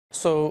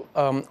So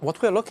what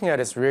we're looking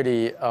at is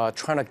really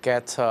trying to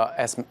get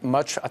as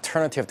much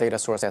alternative data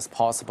source as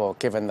possible,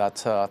 given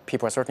that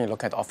people are certainly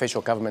looking at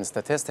official government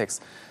statistics.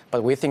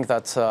 But we think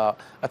that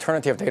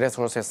alternative data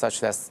sources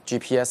such as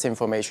GPS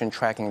information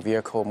tracking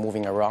vehicle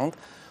moving around,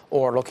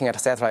 or looking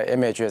at satellite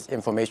images,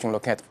 information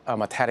looking at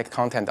metallic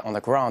content on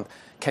the ground,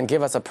 can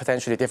give us a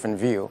potentially different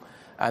view.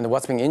 And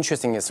what's been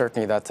interesting is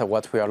certainly that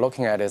what we are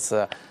looking at is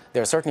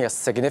there's certainly a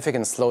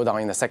significant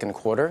slowdown in the second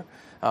quarter,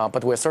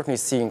 but we're certainly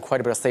seeing quite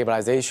a bit of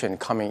stabilization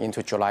coming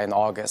into July and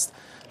August.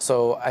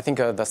 So I think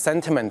the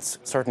sentiment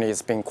certainly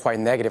has been quite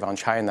negative on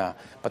China,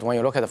 but when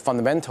you look at the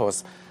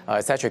fundamentals,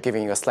 it's actually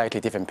giving you a slightly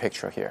different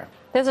picture here.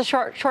 There's a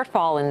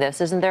shortfall in this,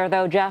 isn't there,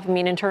 though, Jeff? I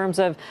mean, in terms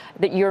of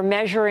that you're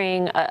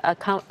measuring a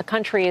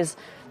country's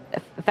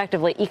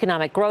effectively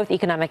economic growth,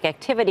 economic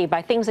activity by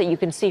things that you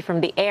can see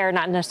from the air,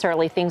 not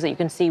necessarily things that you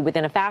can see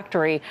within a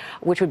factory,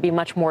 which would be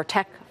much more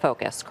tech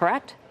focused,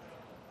 correct?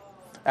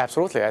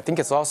 Absolutely. I think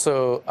it's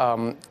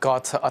also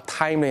got a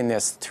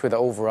timeliness to the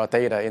overall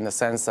data in the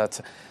sense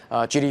that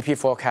GDP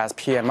forecast,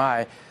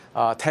 PMI,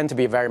 tend to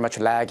be very much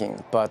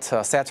lagging, but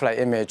satellite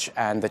image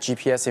and the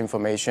GPS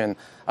information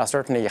are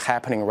certainly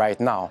happening right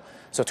now.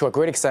 So to a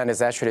great extent, it's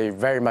actually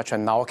very much a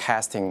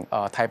nowcasting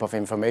type of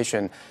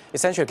information,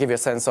 essentially give you a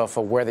sense of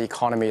where the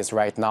economy is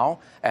right now,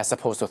 as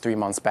opposed to 3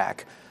 months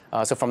back.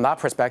 So from that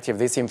perspective,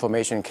 this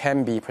information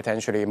can be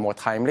potentially more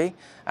timely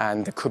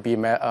and could be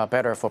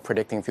better for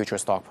predicting future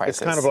stock prices.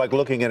 It's kind of like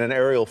looking at an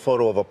aerial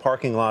photo of a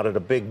parking lot at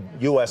a big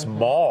U.S.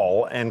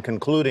 mall and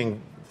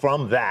concluding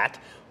from that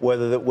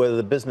whether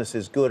the business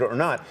is good or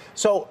not.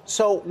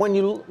 So when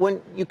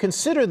you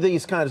consider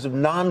these kinds of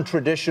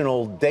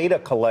non-traditional data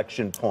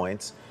collection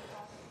points,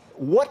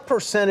 what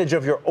percentage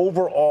of your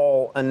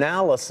overall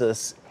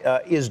analysis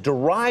is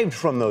derived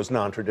from those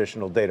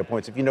non-traditional data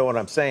points, if you know what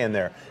I'm saying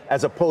there,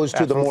 as opposed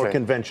to Absolutely. the more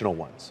conventional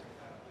ones?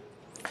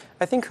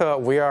 I think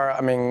we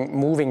are,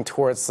 moving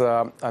towards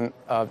a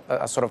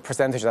sort of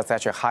percentage that's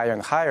actually higher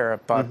and higher.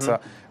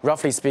 But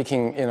roughly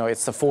speaking,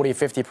 it's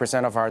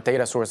 40–50% of our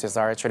data sources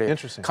are actually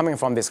coming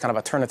from this kind of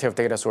alternative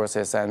data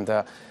sources. And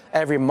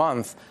every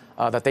month,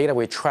 the data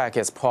we track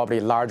is probably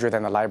larger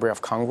than the Library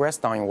of Congress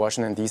down in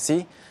Washington,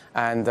 D.C.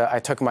 And I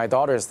took my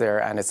daughters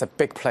there, and it's a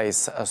big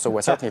place. So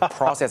we're certainly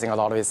processing a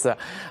lot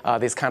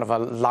of this kind of a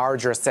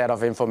larger set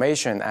of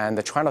information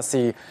and trying to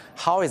see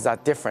how is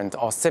that different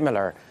or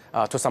similar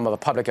to some of the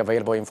public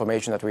available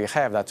information that we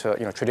have, that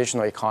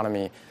traditional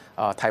economy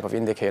type of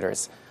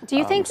indicators. Do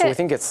you think so we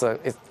think it's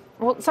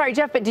well, sorry,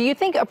 Jeff, but do you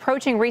think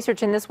approaching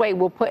research in this way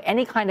will put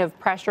any kind of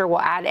pressure,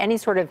 will add any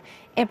sort of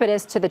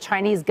impetus to the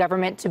Chinese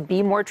government to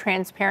be more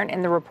transparent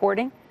in the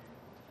reporting?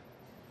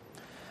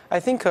 I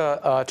think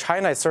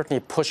China is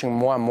certainly pushing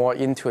more and more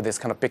into this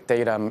kind of big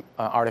data,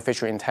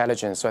 artificial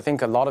intelligence. So I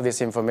think a lot of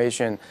this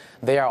information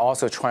they are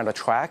also trying to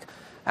track.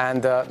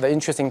 And the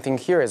interesting thing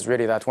here is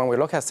really that when we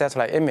look at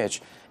satellite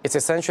image, it's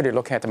essentially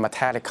looking at the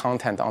metallic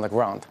content on the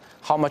ground.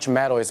 How much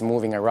metal is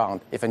moving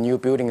around, if a new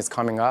building is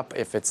coming up,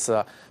 if it's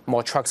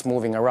more trucks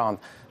moving around.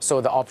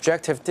 So the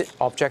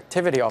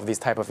objectivity of this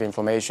type of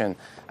information,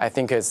 I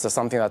think, is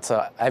something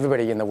that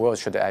everybody in the world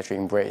should actually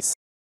embrace.